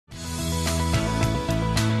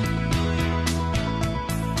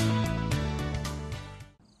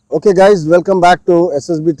Okay guys, welcome back to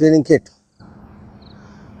SSB training kit.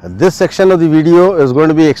 This section of the video is going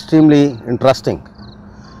to be extremely interesting.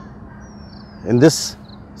 In this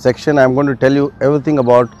section I am going to tell you everything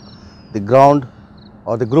about the ground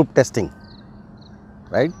or the group testing,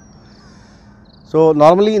 right? So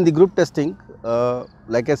normally in the group testing,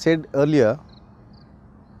 like I said earlier,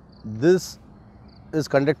 this is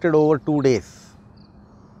conducted over 2 days.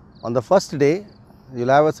 On the first day you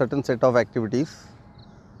will have a certain set of activities.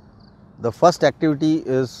 The first activity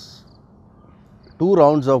is 2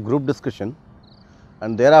 rounds of group discussion,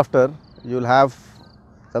 and thereafter you will have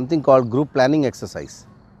something called group planning exercise.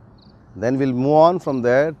 Then we will move on from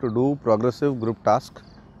there to do progressive group task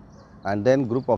and then group